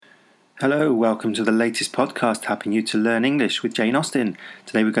Hello, welcome to the latest podcast helping you to learn English with Jane Austen.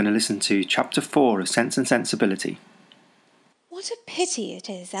 Today we're going to listen to Chapter 4 of Sense and Sensibility. "What a pity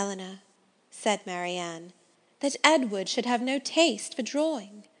it is, Eleanor," said Marianne, "that Edward should have no taste for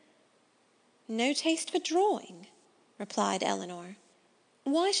drawing." "No taste for drawing?" replied Eleanor.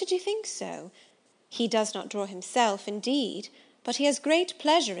 "Why should you think so? He does not draw himself, indeed, but he has great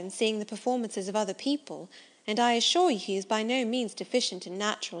pleasure in seeing the performances of other people, and I assure you he is by no means deficient in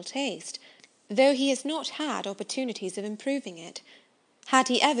natural taste, though he has not had opportunities of improving it. Had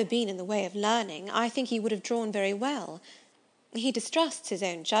he ever been in the way of learning, I think he would have drawn very well. He distrusts his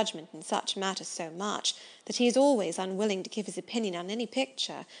own judgment in such matters so much, that he is always unwilling to give his opinion on any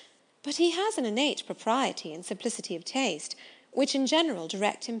picture, but he has an innate propriety and simplicity of taste, which in general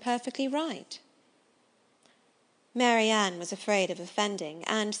direct him perfectly right." Marianne was afraid of offending,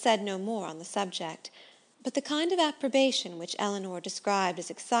 and said no more on the subject; but the kind of approbation which Eleanor described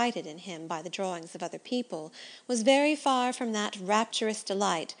as excited in him by the drawings of other people was very far from that rapturous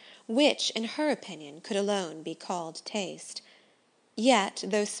delight which, in her opinion, could alone be called taste. Yet,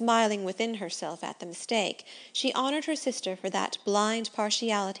 though smiling within herself at the mistake, she honoured her sister for that blind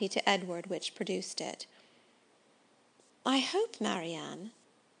partiality to Edward which produced it. "I hope, Marianne,"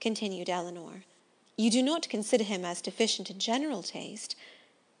 continued Eleanor, "you do not consider him as deficient in general taste.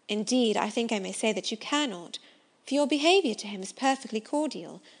 Indeed, I think I may say that you cannot, for your behaviour to him is perfectly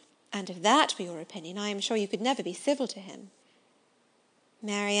cordial, and if that were your opinion, I am sure you could never be civil to him."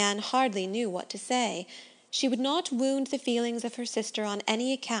 Marianne hardly knew what to say. She would not wound the feelings of her sister on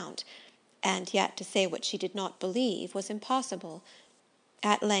any account, and yet to say what she did not believe was impossible.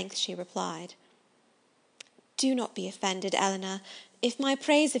 At length she replied, "Do not be offended, Eleanor, if my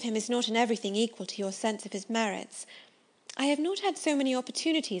praise of him is not in everything equal to your sense of his merits. I have not had so many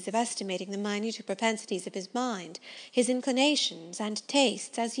opportunities of estimating the minuter propensities of his mind, his inclinations and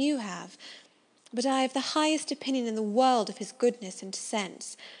tastes, as you have; but I have the highest opinion in the world of his goodness and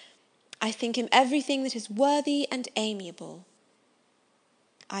sense. I think him everything that is worthy and amiable."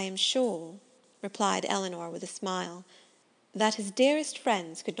 "I am sure," replied Eleanor with a smile, "that his dearest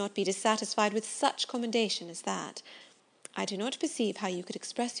friends could not be dissatisfied with such commendation as that. I do not perceive how you could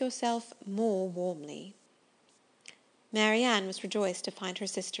express yourself more warmly." Marianne was rejoiced to find her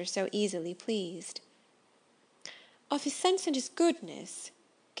sister so easily pleased. "Of his sense and his goodness,"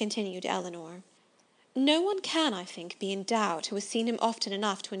 continued Eleanor, "no one can, I think, be in doubt who has seen him often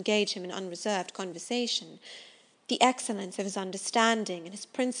enough to engage him in unreserved conversation. The excellence of his understanding and his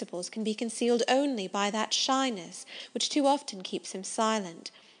principles can be concealed only by that shyness which too often keeps him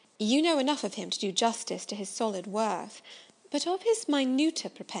silent. You know enough of him to do justice to his solid worth, but of his minuter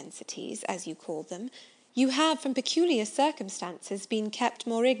propensities, as you call them, you have, from peculiar circumstances, been kept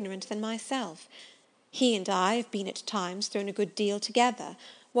more ignorant than myself. He and I have been at times thrown a good deal together,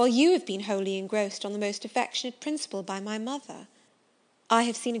 while you have been wholly engrossed on the most affectionate principle by my mother. I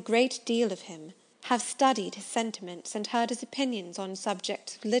have seen a great deal of him, have studied his sentiments, and heard his opinions on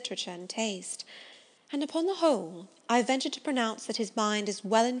subjects of literature and taste; and upon the whole, I venture to pronounce that his mind is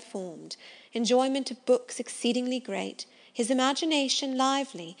well informed, enjoyment of books exceedingly great, his imagination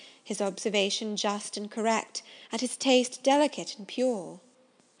lively, his observation just and correct, and his taste delicate and pure.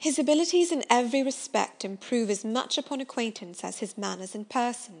 His abilities in every respect improve as much upon acquaintance as his manners and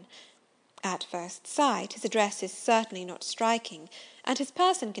person. At first sight, his address is certainly not striking, and his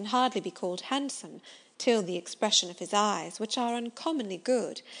person can hardly be called handsome, till the expression of his eyes, which are uncommonly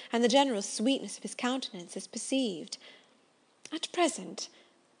good, and the general sweetness of his countenance is perceived. At present,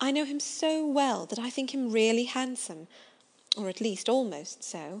 I know him so well, that I think him really handsome, or at least almost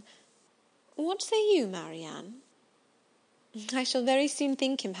so. What say you, Marianne?" "I shall very soon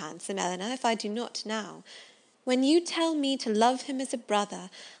think him handsome, Eleanor, if I do not now. When you tell me to love him as a brother,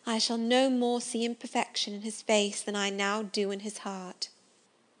 I shall no more see imperfection in his face than I now do in his heart."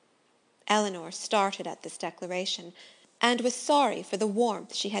 Eleanor started at this declaration, and was sorry for the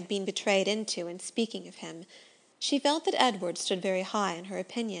warmth she had been betrayed into in speaking of him. She felt that Edward stood very high in her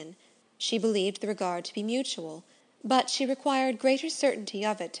opinion. She believed the regard to be mutual, but she required greater certainty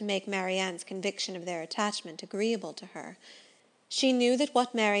of it to make Marianne's conviction of their attachment agreeable to her. She knew that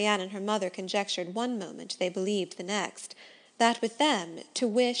what Marianne and her mother conjectured one moment, they believed the next; that with them, to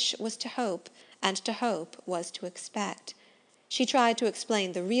wish was to hope, and to hope was to expect. She tried to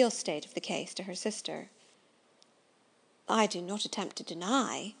explain the real state of the case to her sister. "I do not attempt to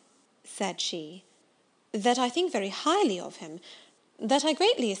deny," said she, "that I think very highly of him, that I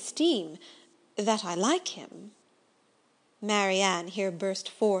greatly esteem, that I like him." Marianne here burst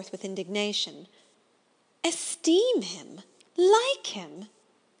forth with indignation. "Esteem him! Like him!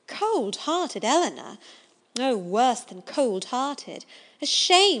 Cold-hearted Eleanor! Oh, worse than cold-hearted!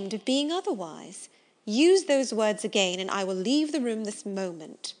 ashamed of being otherwise. Use those words again, and I will leave the room this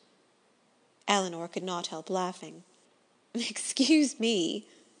moment." Eleanor could not help laughing. "Excuse me,"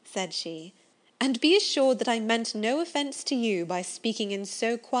 said she, "and be assured that I meant no offence to you by speaking in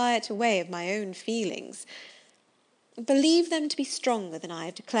so quiet a way of my own feelings. Believe them to be stronger than I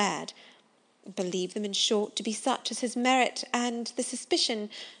have declared. Believe them, in short, to be such as his merit and the suspicion,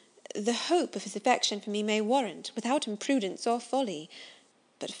 the hope of his affection for me may warrant, without imprudence or folly.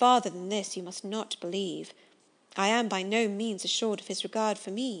 But farther than this you must not believe. I am by no means assured of his regard for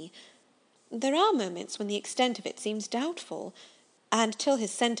me. There are moments when the extent of it seems doubtful, and till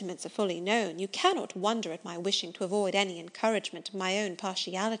his sentiments are fully known, you cannot wonder at my wishing to avoid any encouragement of my own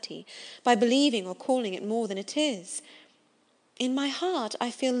partiality, by believing or calling it more than it is. In my heart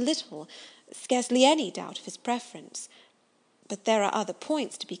I feel little, scarcely any doubt of his preference. But there are other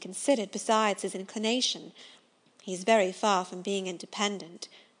points to be considered besides his inclination. He is very far from being independent.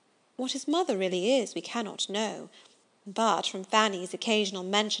 What his mother really is, we cannot know; but, from Fanny's occasional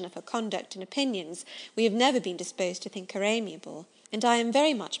mention of her conduct and opinions, we have never been disposed to think her amiable, and I am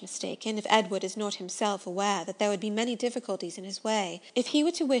very much mistaken if Edward is not himself aware that there would be many difficulties in his way, if he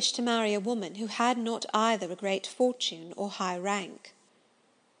were to wish to marry a woman who had not either a great fortune or high rank."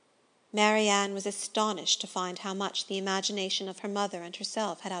 Marianne was astonished to find how much the imagination of her mother and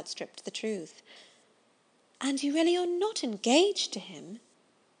herself had outstripped the truth. "And you really are not engaged to him?"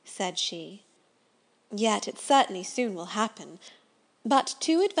 said she. "Yet it certainly soon will happen. But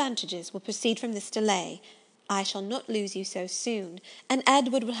two advantages will proceed from this delay. I shall not lose you so soon, and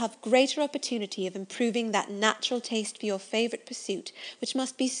Edward will have greater opportunity of improving that natural taste for your favourite pursuit, which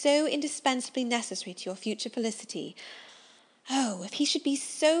must be so indispensably necessary to your future felicity. Oh, if he should be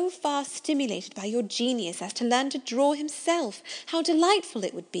so far stimulated by your genius as to learn to draw himself, how delightful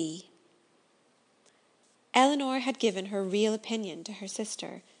it would be!" Eleanor had given her real opinion to her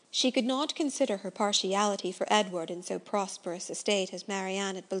sister. She could not consider her partiality for Edward in so prosperous a state as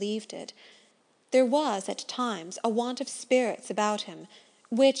Marianne had believed it. There was, at times, a want of spirits about him,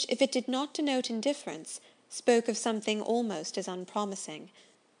 which, if it did not denote indifference, spoke of something almost as unpromising.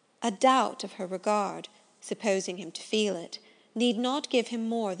 A doubt of her regard, supposing him to feel it, need not give him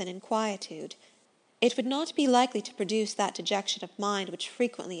more than inquietude. It would not be likely to produce that dejection of mind which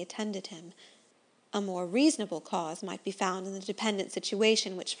frequently attended him. A more reasonable cause might be found in the dependent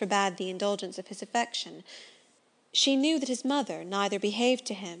situation which forbade the indulgence of his affection. She knew that his mother neither behaved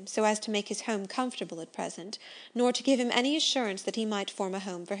to him so as to make his home comfortable at present, nor to give him any assurance that he might form a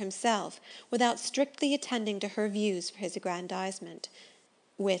home for himself, without strictly attending to her views for his aggrandizement.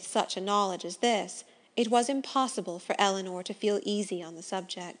 With such a knowledge as this, it was impossible for Eleanor to feel easy on the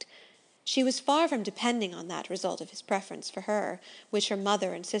subject. She was far from depending on that result of his preference for her, which her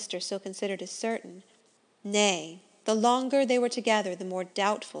mother and sister still considered as certain. Nay, the longer they were together, the more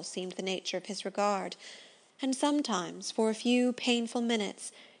doubtful seemed the nature of his regard, and sometimes, for a few painful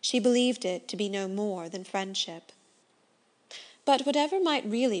minutes, she believed it to be no more than friendship. But whatever might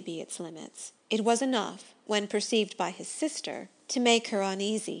really be its limits, it was enough, when perceived by his sister, to make her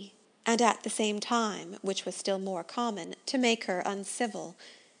uneasy, and at the same time, which was still more common, to make her uncivil.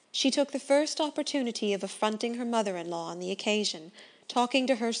 She took the first opportunity of affronting her mother-in-law on the occasion, talking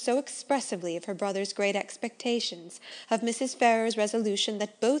to her so expressively of her brother's great expectations, of Mrs. Ferrars's resolution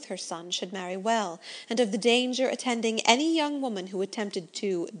that both her sons should marry well, and of the danger attending any young woman who attempted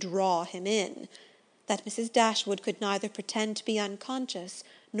to draw him in, that Mrs. Dashwood could neither pretend to be unconscious,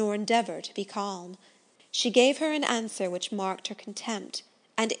 nor endeavour to be calm. She gave her an answer which marked her contempt,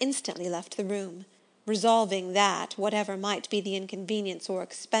 and instantly left the room, resolving that, whatever might be the inconvenience or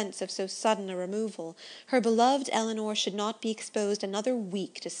expense of so sudden a removal, her beloved Eleanor should not be exposed another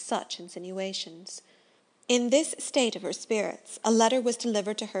week to such insinuations. In this state of her spirits, a letter was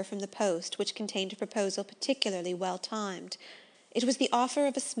delivered to her from the post, which contained a proposal particularly well timed. It was the offer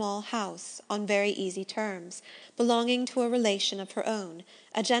of a small house, on very easy terms, belonging to a relation of her own,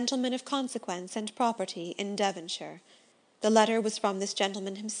 a gentleman of consequence and property in Devonshire. The letter was from this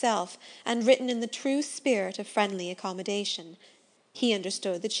gentleman himself, and written in the true spirit of friendly accommodation. He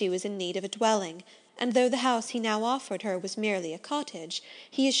understood that she was in need of a dwelling, and though the house he now offered her was merely a cottage,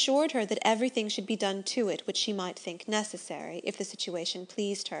 he assured her that everything should be done to it which she might think necessary, if the situation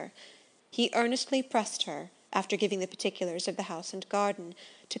pleased her. He earnestly pressed her, after giving the particulars of the house and garden,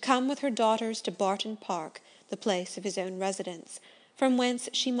 to come with her daughters to Barton Park, the place of his own residence, from whence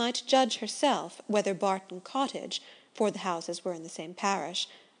she might judge herself whether Barton Cottage, for the houses were in the same parish,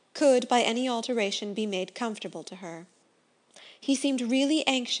 could by any alteration be made comfortable to her. He seemed really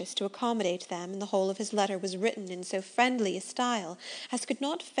anxious to accommodate them, and the whole of his letter was written in so friendly a style as could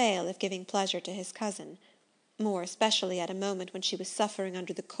not fail of giving pleasure to his cousin. more especially at a moment when she was suffering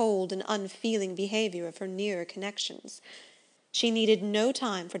under the cold and unfeeling behaviour of her nearer connections. She needed no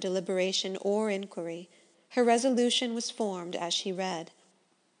time for deliberation or inquiry. Her resolution was formed as she read.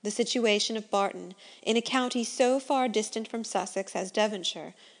 The situation of Barton, in a county so far distant from Sussex as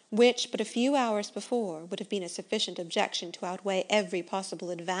Devonshire, which, but a few hours before, would have been a sufficient objection to outweigh every possible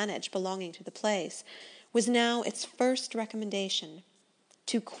advantage belonging to the place, was now its first recommendation.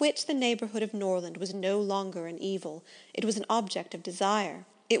 To quit the neighbourhood of Norland was no longer an evil, it was an object of desire.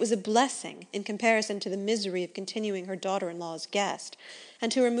 It was a blessing in comparison to the misery of continuing her daughter-in-law's guest,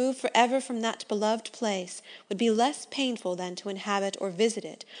 and to remove for ever from that beloved place would be less painful than to inhabit or visit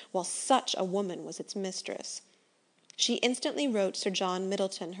it while such a woman was its mistress. She instantly wrote Sir John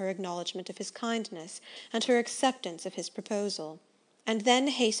Middleton her acknowledgment of his kindness and her acceptance of his proposal, and then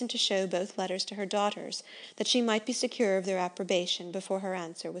hastened to show both letters to her daughters, that she might be secure of their approbation before her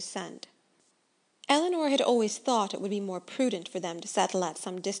answer was sent. Eleanor had always thought it would be more prudent for them to settle at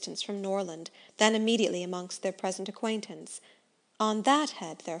some distance from Norland than immediately amongst their present acquaintance. On that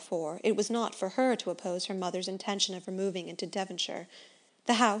head, therefore, it was not for her to oppose her mother's intention of removing into Devonshire.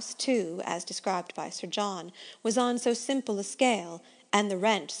 The house, too, as described by Sir John, was on so simple a scale, and the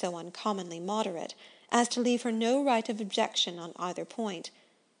rent so uncommonly moderate, as to leave her no right of objection on either point,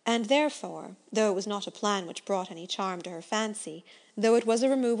 and therefore, though it was not a plan which brought any charm to her fancy, though it was a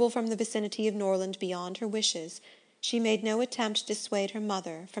removal from the vicinity of Norland beyond her wishes, she made no attempt to dissuade her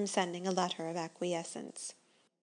mother from sending a letter of acquiescence.